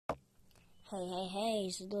Hey,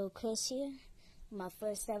 it's Little Chris here. My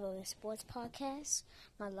first ever sports podcast.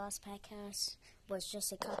 My last podcast was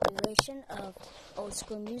just a compilation of old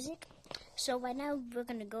school music. So right now we're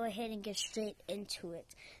going to go ahead and get straight into it.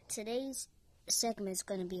 Today's segment is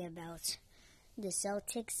going to be about the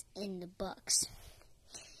Celtics and the Bucks.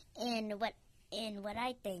 And what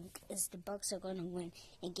I think is the Bucks are going to win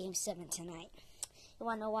in Game 7 tonight. You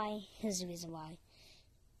want to know why? Here's the reason why.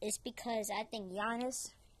 It's because I think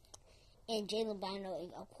Giannis and Jalen Brown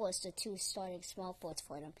are, of course, the two starting small forwards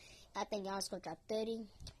for them. I think Giannis going to drop 30.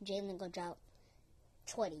 Jalen going to drop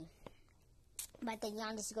 20. But I think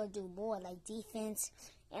Giannis is going to do more, like defense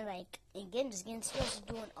and getting skills of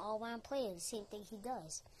doing all-around players. The same thing he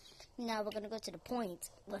does. Now we're going to go to the point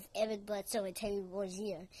with Eric Bledsoe and Terry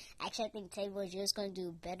Rozier. Actually, I think Terry Rozier is going to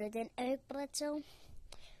do better than Eric Bledsoe.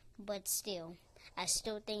 But still, I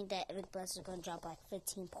still think that Eric Bledsoe is going to drop like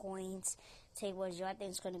 15 points. Terry Rozier, I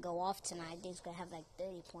think, is going to go off tonight. I think he's going to have like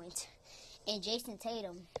 30 points. And Jason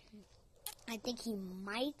Tatum, I think he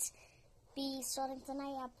might be starting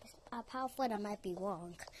tonight at power forward. I might be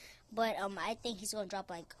wrong. But I think he's going to drop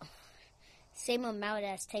like same amount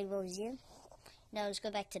as Terry Rozier. Now let's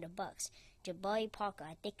go back to the Bucks. Jabari Parker,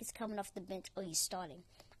 I think he's coming off the bench or he's starting.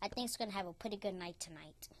 I think he's going to have a pretty good night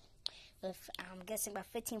tonight. With, I'm guessing, about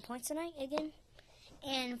 15 points tonight again.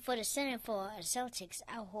 And for the center for Celtics,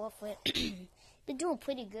 Al Horford, been doing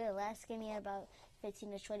pretty good. Last game he had about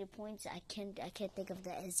 15 to 20 points. I can't think of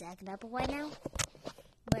the exact number right now,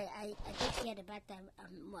 but I think he had about that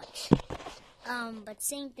much. But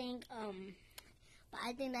same thing. But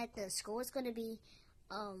I think that the score is going to be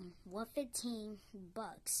 115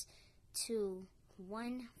 Bucks to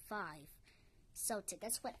 1-5 Celtics.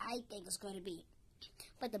 That's what I think is going to be.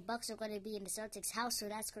 But the Bucks are going to be in the Celtics' house, so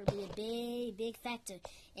that's going to be a big factor.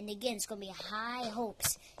 And again, it's going to be high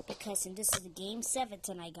hopes because this is the Game 7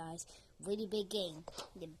 tonight, guys. Really big game.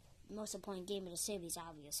 The most important game of the series,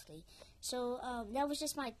 obviously. So that was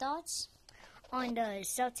just my thoughts on the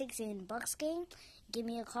Celtics and Bucks game. Give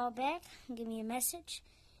me a call back. Give me a message.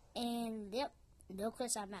 And, yep, no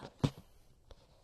Chris, I'm out.